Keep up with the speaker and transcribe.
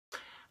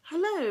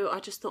Hello, I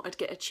just thought I'd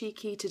get a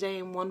cheeky today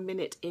in 1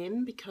 minute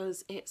in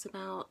because it's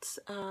about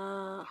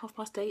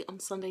 8:30 on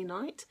Sunday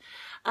night.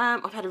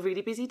 I've had a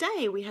really busy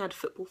day. We had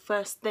football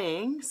first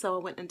thing, so I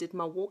went and did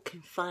my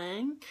walking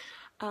thing.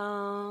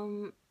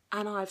 And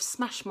I've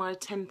smashed my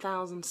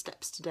 10,000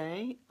 steps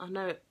today. I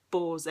know it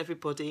bores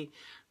everybody,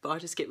 but I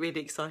just get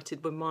really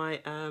excited when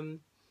my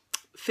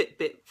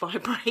Fitbit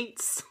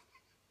vibrates.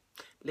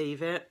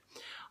 Leave it.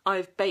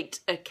 I've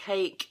baked a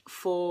cake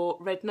for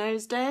Red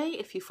Nose Day.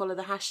 If you follow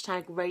the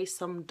hashtag raise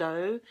some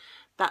dough,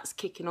 that's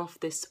kicking off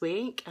this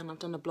week, and I've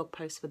done a blog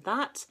post for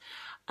that.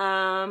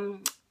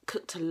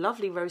 Cooked a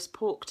lovely roast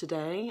pork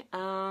today,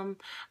 and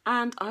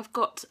I've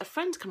got a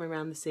friend coming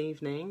around this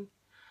evening.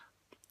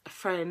 A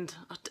friend,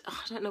 I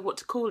don't know what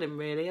to call him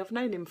really. I've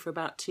known him for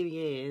about 2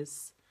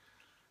 years.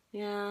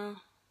 Yeah.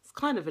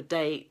 Kind of a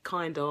date,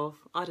 kind of.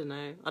 I don't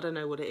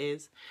know what it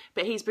is,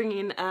 but he's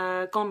bringing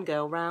a Gone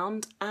Girl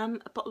round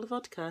and a bottle of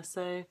vodka,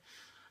 so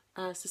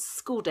it's a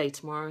school day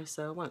tomorrow,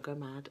 so I won't go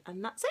mad,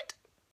 and that's it.